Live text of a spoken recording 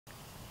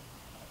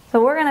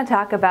So we're going to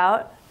talk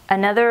about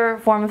another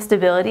form of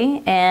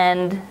stability,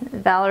 and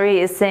Valerie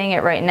is saying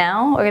it right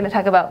now. We're going to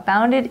talk about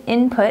bounded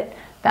input,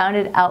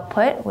 bounded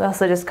output. We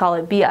also just call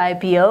it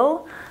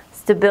BIBO,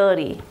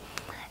 stability.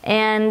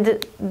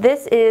 And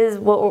this is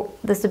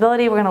the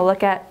stability we're going to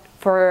look at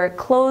for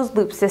closed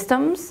loop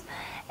systems.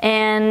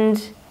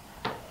 And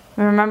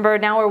remember,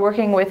 now we're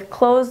working with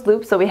closed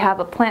loops, so we have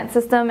a plant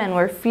system and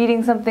we're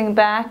feeding something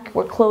back.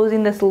 We're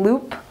closing this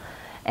loop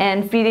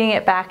and feeding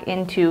it back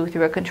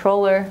through a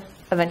controller,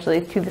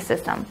 eventually to the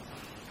system.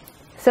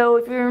 So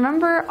if you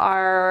remember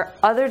our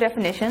other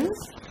definitions,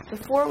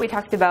 before we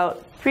talked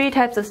about 3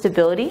 types of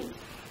stability.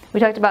 We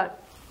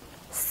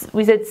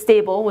said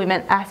stable, we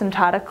meant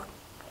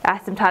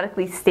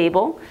asymptotically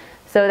stable.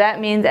 So that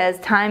means as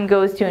time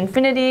goes to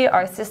infinity,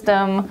 our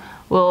system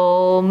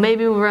will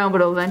maybe move around, but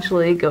it'll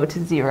eventually go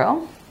to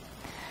 0.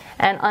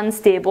 And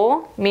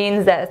unstable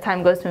means that as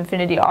time goes to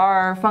infinity,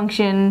 our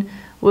function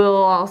will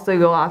also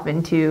go off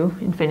into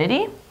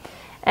infinity.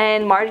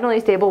 And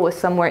marginally stable was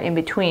somewhere in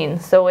between.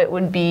 So it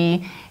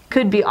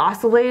could be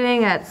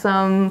oscillating at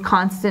some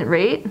constant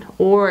rate,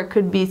 or it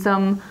could be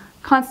some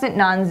constant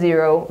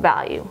non-zero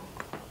value.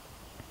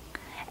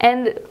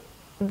 And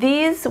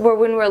these were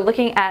when we're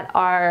looking at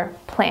our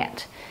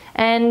plant.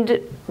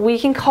 And we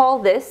can call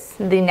this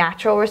the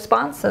natural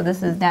response. So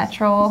this is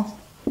natural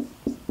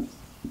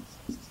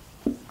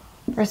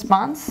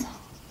response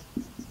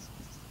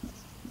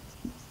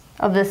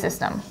of the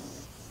system.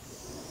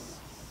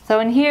 So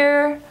in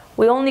here,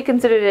 we only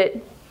considered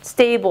it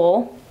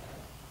stable.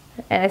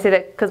 And I say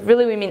that because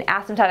really we mean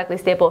asymptotically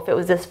stable if it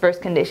was this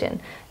first condition.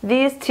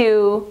 These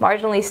two,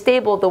 marginally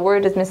stable, the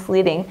word is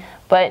misleading,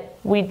 but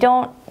we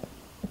don't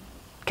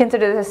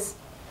consider this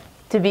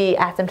to be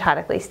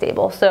asymptotically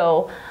stable.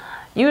 So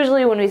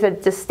usually when we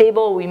said just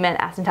stable, we meant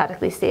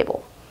asymptotically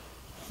stable.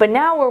 But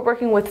now we're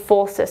working with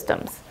full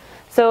systems.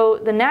 So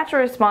the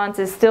natural response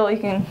is still, you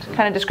can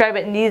kind of describe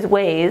it in these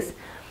ways,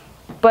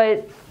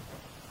 but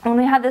when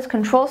we have this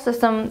control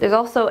system, there's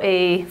also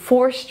a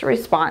forced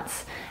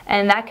response,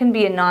 and that can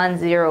be a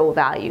non-zero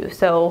value.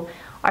 So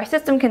our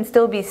system can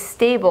still be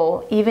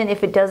stable even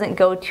if it doesn't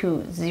go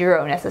to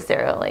 0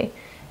 necessarily.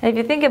 And if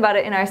you think about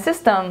it, in our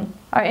system,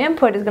 our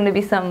input is going to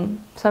be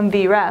some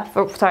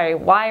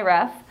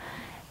Yref,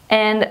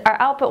 and our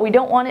output, we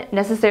don't want it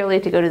necessarily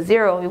to go to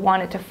 0, we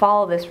want it to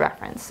follow this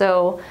reference.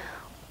 So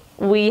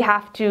we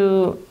have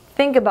to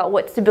think about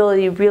what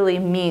stability really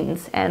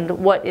means, and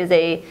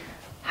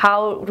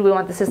how do we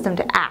want the system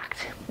to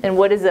act, and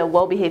what is a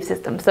well-behaved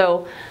system.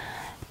 So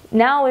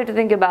now we have to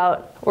think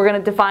about, we're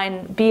going to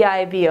define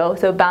BIBO,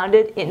 so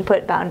bounded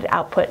input, bounded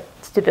output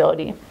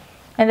stability.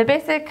 And the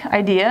basic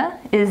idea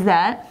is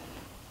that,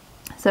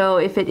 so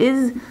if it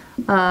is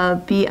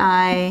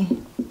BIBO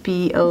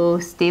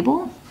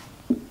stable,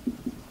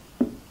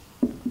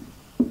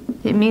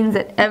 it means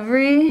that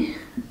every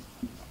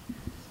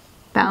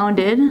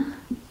bounded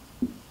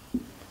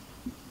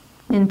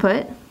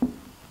input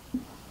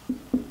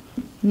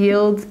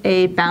yields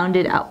a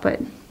bounded output.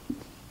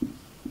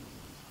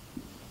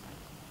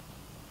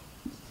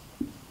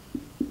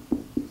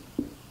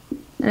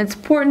 And it's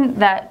important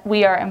that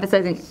we are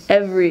emphasizing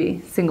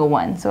every single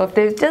one. So if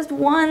there's just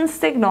one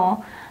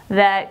signal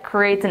that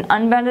creates an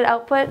unbounded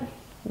output,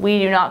 we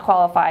do not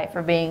qualify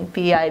for being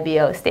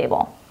BIBO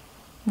stable.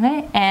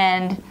 Okay?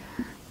 And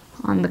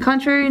on the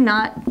contrary,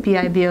 not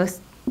BIBO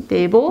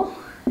stable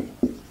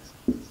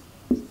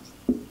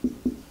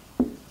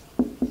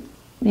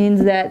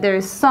means that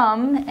there's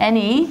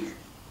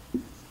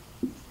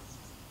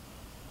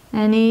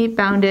any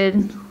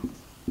bounded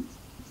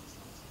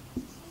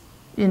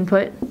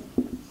input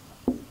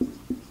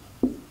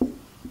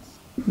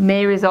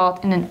may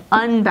result in an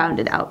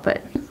unbounded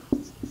output.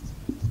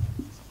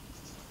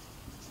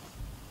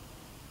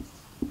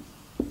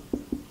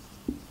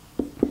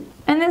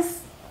 And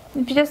this,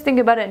 if you just think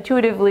about it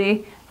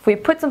intuitively, if we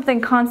put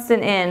something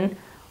constant in,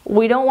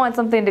 we don't want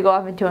something to go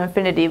off into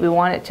infinity. We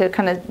want it to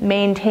kind of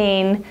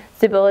maintain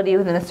stability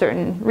within a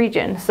certain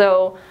region.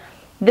 So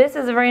this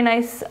is a very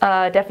nice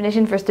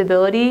definition for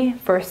stability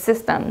for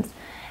systems.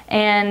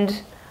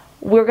 And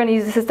we're going to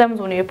use the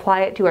systems when we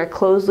apply it to our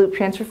closed loop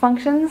transfer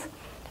functions.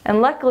 And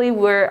luckily,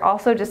 we're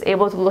also just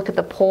able to look at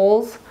the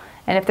poles,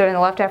 and if they're in the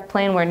left-half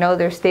plane, we know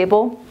they're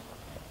stable.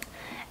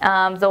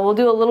 So we'll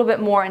do a little bit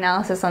more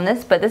analysis on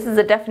this, but this is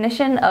a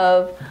definition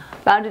of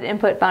bounded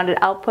input, bounded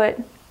output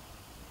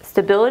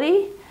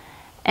stability,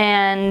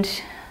 and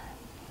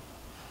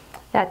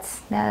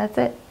that's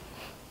it.